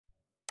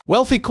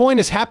Wealthy Coin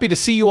is happy to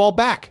see you all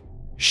back.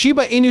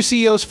 Shiba Inu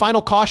CEO's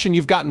final caution: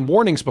 you've gotten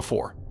warnings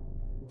before.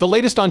 The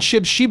latest on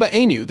SHIB's Shiba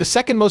Inu, the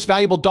second most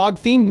valuable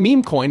dog-themed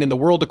meme coin in the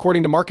world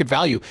according to market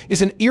value,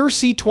 is an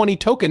ERC20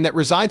 token that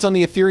resides on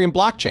the Ethereum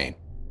blockchain.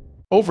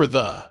 Over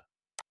the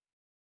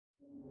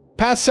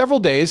past several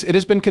days, it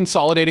has been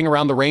consolidating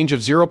around the range of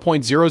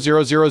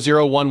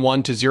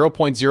 $0.000011 to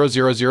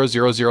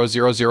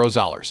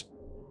 $0.000000.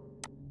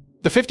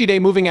 The 50-day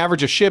moving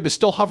average of SHIB is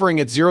still hovering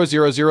at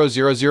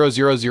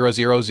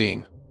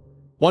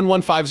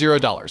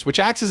 $0.0000001150, which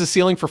acts as a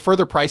ceiling for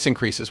further price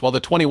increases, while the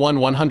 21,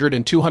 100,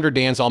 and 200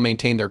 DANs all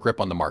maintain their grip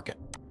on the market.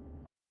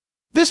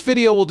 This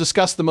video will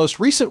discuss the most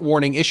recent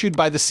warning issued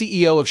by the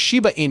CEO of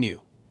Shiba Inu.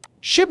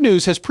 SHIB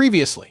News has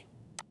previously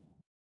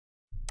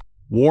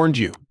warned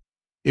you.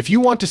 If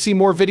you want to see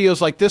more videos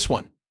like this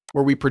one,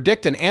 where we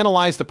predict and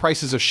analyze the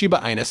prices of Shiba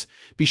Inu,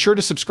 be sure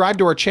to subscribe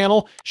to our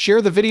channel,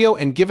 share the video,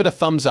 and give it a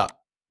thumbs up.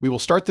 We will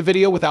start the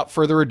video without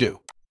further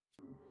ado.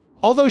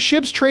 Although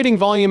SHIB's trading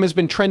volume has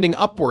been trending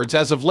upwards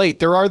as of late,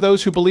 there are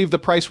those who believe the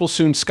price will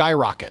soon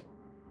skyrocket.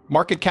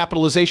 Market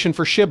capitalization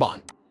for SHIB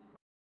on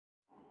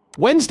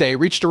Wednesday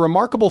reached a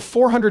remarkable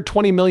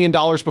 $420 million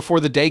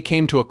before the day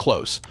came to a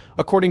close,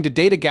 according to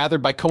data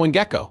gathered by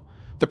CoinGecko.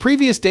 The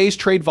previous day's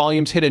trade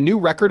volumes hit a new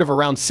record of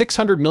around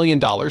 $600 million,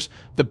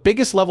 the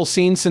biggest level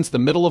seen since the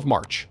middle of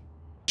March.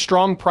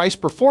 Strong price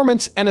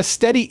performance and a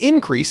steady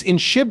increase in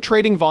SHIB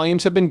trading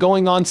volumes have been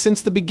going on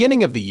since the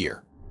beginning of the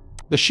year.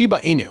 The Shiba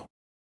Inu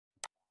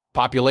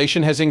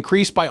population has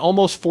increased by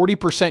almost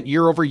 40%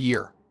 year over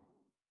year.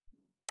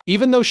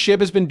 Even though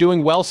SHIB has been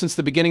doing well since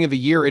the beginning of the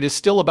year, it is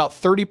still about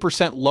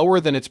 30% lower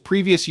than its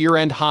previous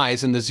year-end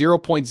highs in the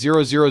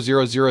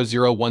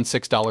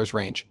 $0.000016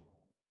 range.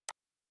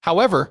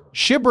 However,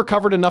 SHIB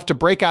recovered enough to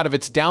break out of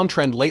its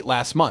downtrend late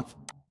last month,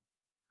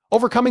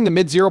 overcoming the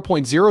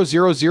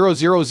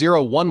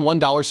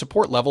mid-$0.000011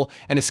 support level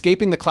and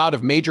escaping the cloud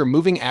of major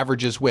moving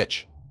averages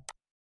which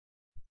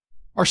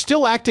are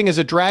still acting as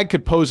a drag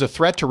could pose a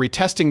threat to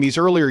retesting these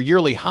earlier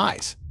yearly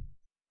highs.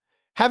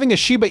 Having a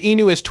Shiba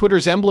Inu as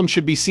Twitter's emblem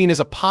should be seen as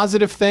a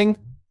positive thing.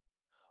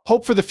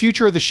 Hope for the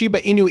future of the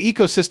Shiba Inu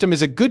ecosystem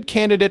is a good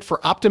candidate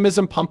for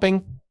optimism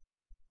pumping.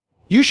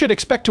 You should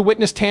expect to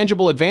witness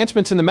tangible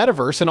advancements in the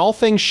metaverse and all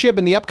things SHIB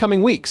in the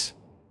upcoming weeks.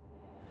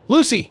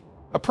 Lucy,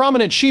 a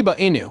prominent Shiba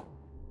Inu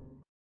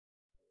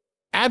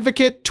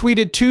advocate,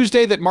 tweeted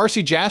Tuesday that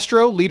Marcy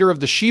Jastro, leader of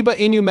the Shiba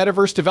Inu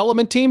metaverse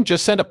development team,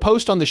 just sent a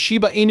post on the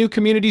Shiba Inu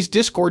community's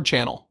Discord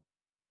channel.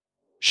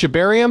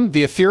 Shibarium,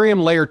 the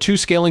Ethereum Layer 2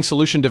 scaling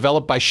solution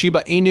developed by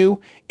Shiba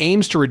Inu,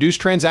 aims to reduce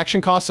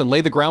transaction costs and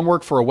lay the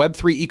groundwork for a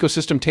Web3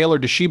 ecosystem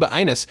tailored to Shiba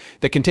Inu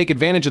that can take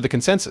advantage of the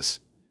consensus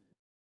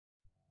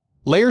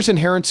layer's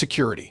inherent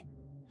security.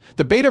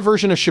 The beta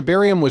version of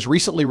Shibarium was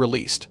recently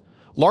released.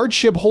 Large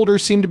SHIB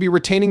holders seem to be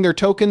retaining their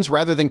tokens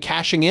rather than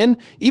cashing in,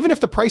 even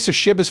if the price of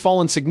SHIB has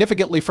fallen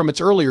significantly from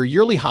its earlier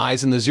yearly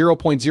highs in the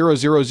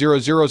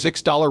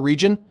 $0.000006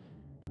 region.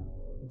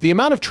 The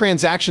amount of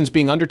transactions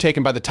being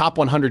undertaken by the top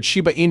 100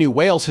 Shiba Inu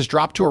whales has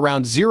dropped to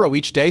around 0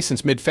 each day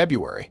since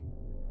mid-February,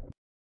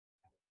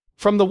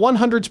 from the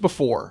 100s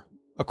before,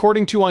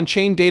 according to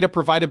on-chain data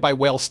provided by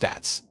Whale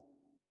Stats.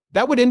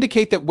 That would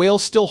indicate that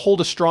whales still hold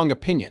a strong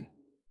opinion.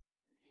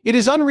 It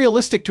is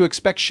unrealistic to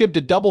expect SHIB to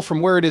double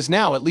from where it is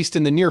now, at least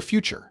in the near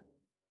future.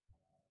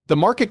 The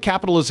market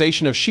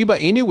capitalization of Shiba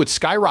Inu would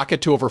skyrocket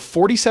to over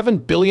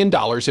 $47 billion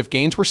if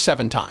gains were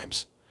 7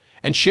 times,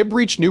 and SHIB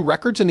reached new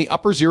records in the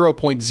upper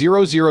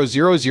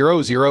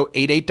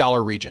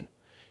 $0.000088 region.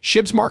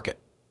 SHIB's market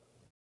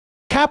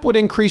cap would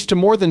increase to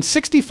more than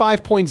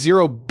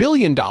 $65.0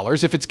 billion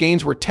if its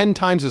gains were 10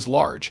 times as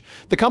large.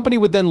 The company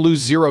would then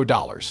lose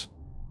 $0.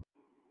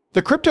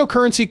 The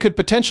cryptocurrency could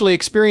potentially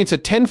experience a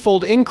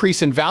tenfold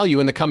increase in value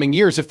in the coming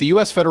years if the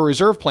U.S. Federal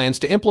Reserve plans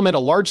to implement a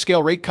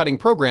large-scale rate-cutting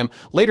program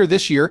later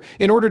this year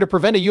in order to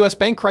prevent a U.S.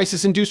 bank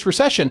crisis-induced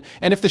recession,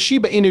 and if the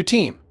Shiba Inu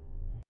team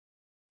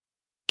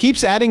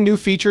keeps adding new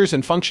features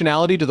and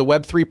functionality to the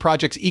Web3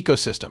 project's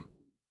ecosystem.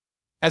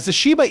 As the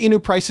Shiba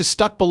Inu price is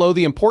stuck below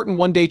the important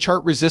one-day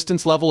chart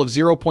resistance level of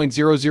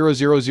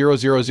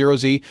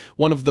 $0.000000Z,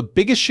 one of the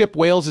biggest SHIB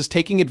whales is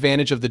taking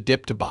advantage of the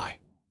dip to buy.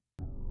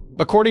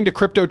 According to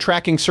crypto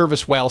tracking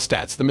service Whale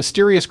Stats, the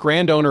mysterious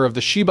grand owner of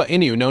the Shiba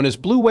Inu, known as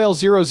Blue Whale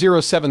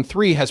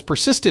 0073, has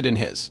persisted in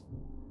his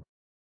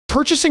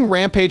purchasing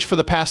rampage for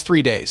the past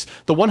 3 days.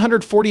 The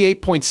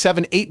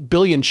 148.78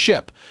 billion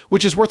SHIB,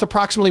 which is worth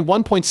approximately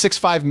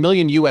 1.65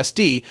 million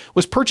USD,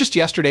 was purchased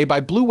yesterday by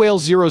Blue Whale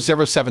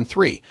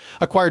 0073,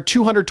 acquired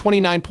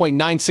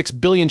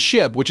 229.96 billion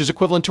SHIB, which is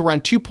equivalent to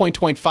around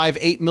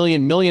 $2.58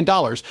 million,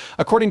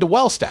 according to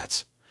Whale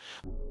Stats.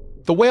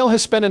 The whale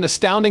has spent an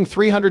astounding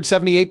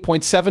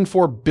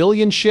 378.74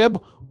 billion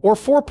SHIB, or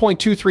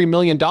 $4.23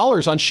 million,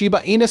 on Shiba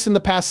Inu in the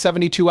past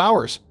 72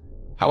 hours.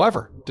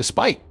 However,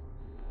 despite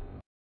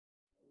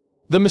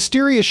the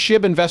mysterious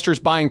SHIB investors'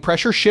 buying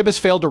pressure, SHIB has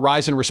failed to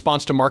rise in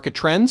response to market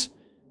trends.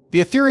 The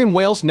Ethereum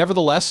whales,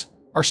 nevertheless,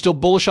 are still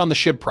bullish on the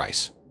SHIB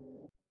price.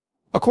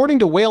 According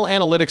to Whale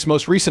Analytics'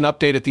 most recent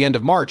update at the end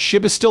of March,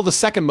 SHIB is still the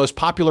second most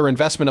popular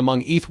investment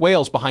among ETH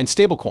whales behind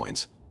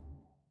stablecoins.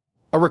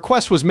 A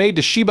request was made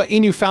to Shiba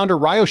Inu founder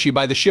Ryoshi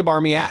by the SHIB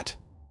army at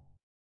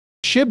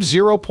SHIB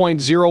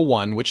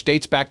 0.01, which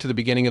dates back to the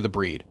beginning of the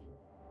breed.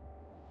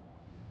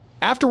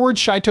 Afterwards,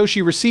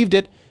 Satoshi received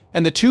it,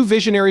 and the two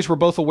visionaries were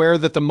both aware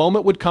that the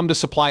moment would come to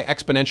supply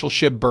exponential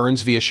SHIB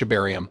burns via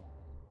Shibarium.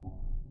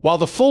 While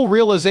the full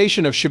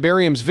realization of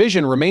Shibarium's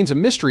vision remains a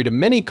mystery to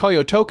many,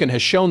 Koyo token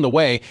has shown the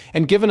way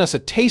and given us a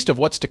taste of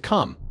what's to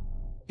come.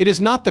 It is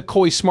not the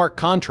Koi smart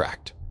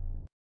contract,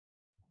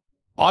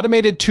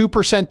 automated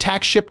 2%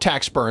 tax SHIB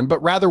tax burn,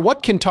 but rather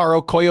what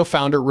Kentaro, Koyo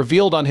founder,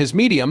 revealed on his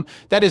Medium,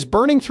 that is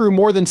burning through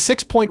more than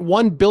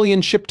 6.1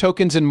 billion SHIB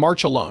tokens in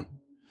March alone.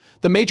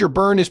 The major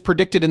burn is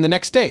predicted in the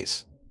next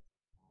days.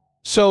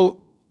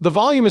 So, the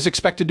volume is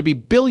expected to be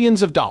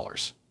billions of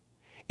dollars.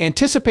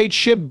 Anticipate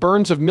SHIB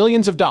burns of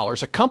millions of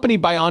dollars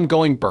accompanied by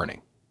ongoing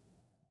burning.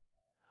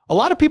 A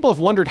lot of people have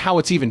wondered how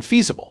it's even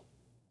feasible.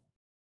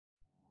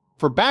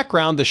 For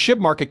background, the SHIB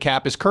market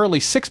cap is currently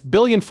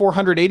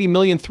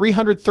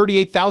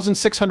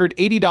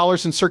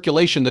 $6,480,338,680 in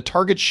circulation. The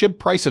target SHIB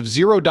price of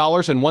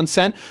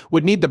 $0.01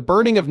 would need the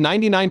burning of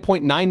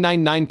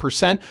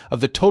 99.999% of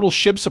the total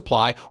SHIB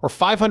supply, or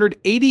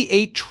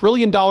 $588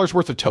 trillion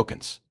worth of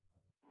tokens.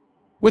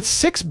 With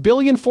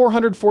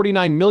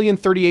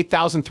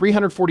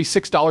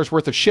 $6,449,038,346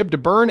 worth of SHIB to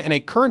burn and a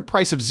current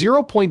price of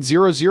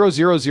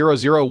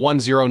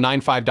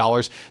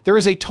 $0.00001095, there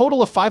is a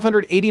total of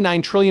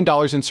 $589 trillion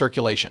in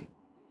circulation,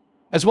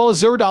 as well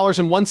as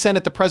 $0.01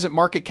 at the present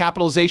market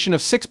capitalization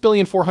of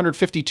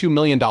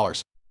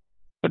 $6,452,000,000.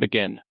 But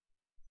again.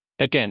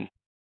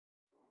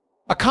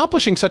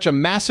 Accomplishing such a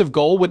massive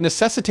goal would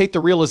necessitate the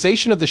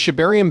realization of the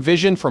Shibarium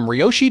vision from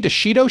Ryoshi to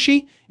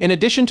Shidoshi, in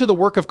addition to the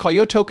work of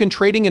Koyo token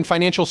trading and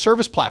financial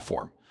service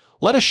platform.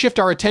 Let us shift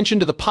our attention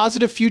to the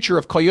positive future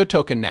of Koyo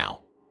token now.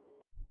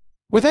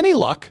 With any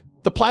luck,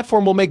 the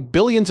platform will make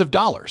billions of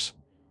dollars.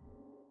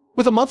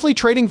 With a monthly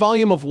trading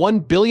volume of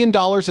 $1 billion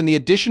and the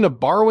addition of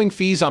borrowing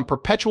fees on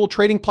perpetual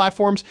trading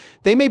platforms,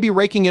 they may be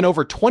raking in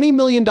over $20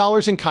 million in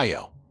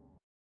Koyo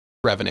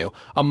revenue.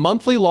 A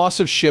monthly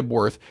loss of SHIB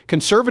worth,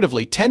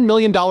 conservatively, $10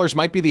 million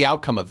might be the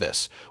outcome of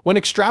this. When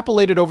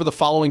extrapolated over the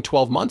following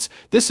 12 months,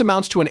 this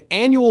amounts to an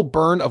annual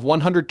burn of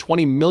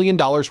 $120 million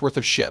worth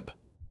of SHIB.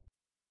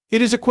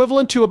 It is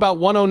equivalent to about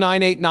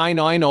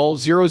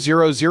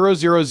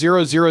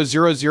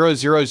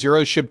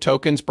 10989900000000000 SHIB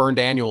tokens burned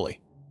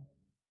annually.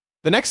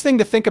 The next thing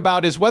to think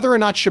about is whether or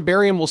not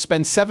Shibarium will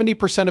spend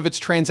 70% of its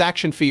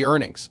transaction fee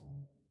earnings.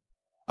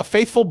 A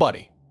faithful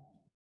buddy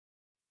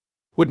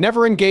would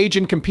never engage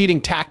in competing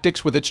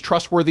tactics with its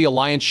trustworthy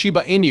alliance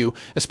Shiba Inu,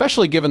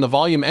 especially given the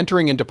volume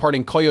entering and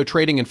departing Koyo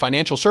trading and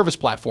financial service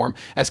platform,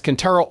 as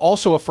Kentaro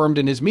also affirmed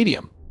in his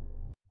Medium.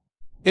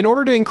 In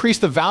order to increase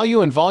the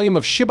value and volume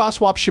of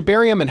ShibaSwap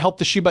Shibarium and help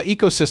the Shiba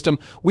ecosystem,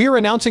 we are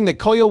announcing that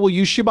Koyo will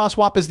use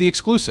ShibaSwap as the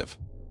exclusive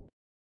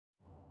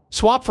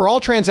swap for all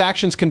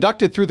transactions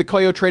conducted through the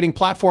Koyo trading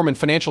platform and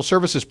financial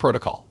services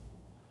protocol.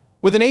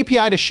 With an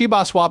API to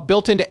ShibaSwap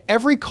built into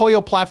every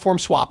Koyo platform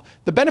swap,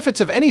 the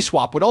benefits of any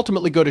swap would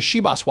ultimately go to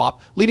ShibaSwap,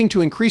 leading to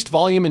increased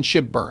volume and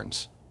SHIB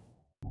burns.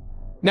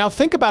 Now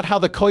think about how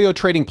the Koyo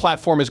trading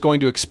platform is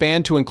going to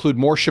expand to include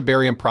more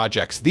Shibarium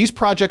projects. These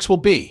projects will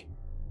be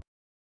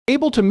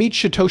able to meet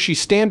Satoshi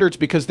standards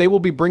because they will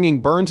be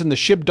bringing burns in the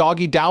SHIB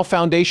Doggy DAO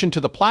Foundation to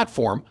the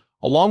platform,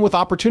 along with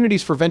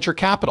opportunities for venture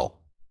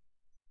capital.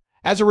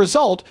 As a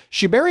result,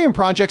 Shibarium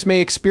projects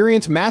may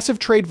experience massive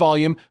trade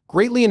volume,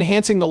 greatly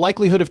enhancing the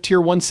likelihood of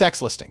Tier 1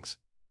 SEX listings.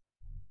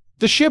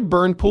 The SHIB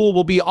burn pool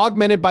will be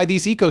augmented by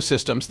these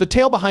ecosystems, the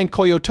tail behind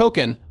Koyo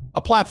token,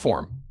 a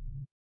platform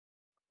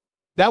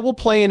that will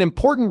play an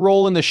important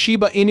role in the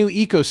Shiba Inu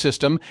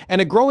ecosystem, and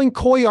a growing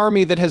Koi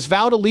army that has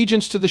vowed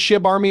allegiance to the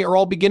SHIB army are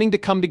all beginning to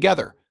come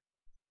together.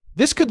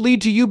 This could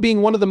lead to you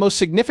being one of the most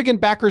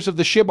significant backers of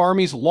the SHIB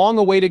army's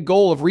long-awaited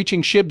goal of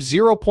reaching SHIB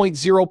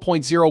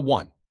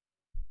 0.0.01.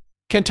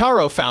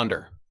 Kentaro,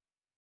 founder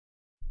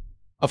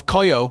of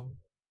Koyo,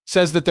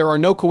 says that there are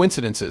no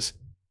coincidences.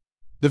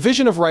 The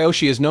vision of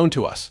Ryoshi is known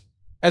to us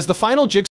as the final jigsaw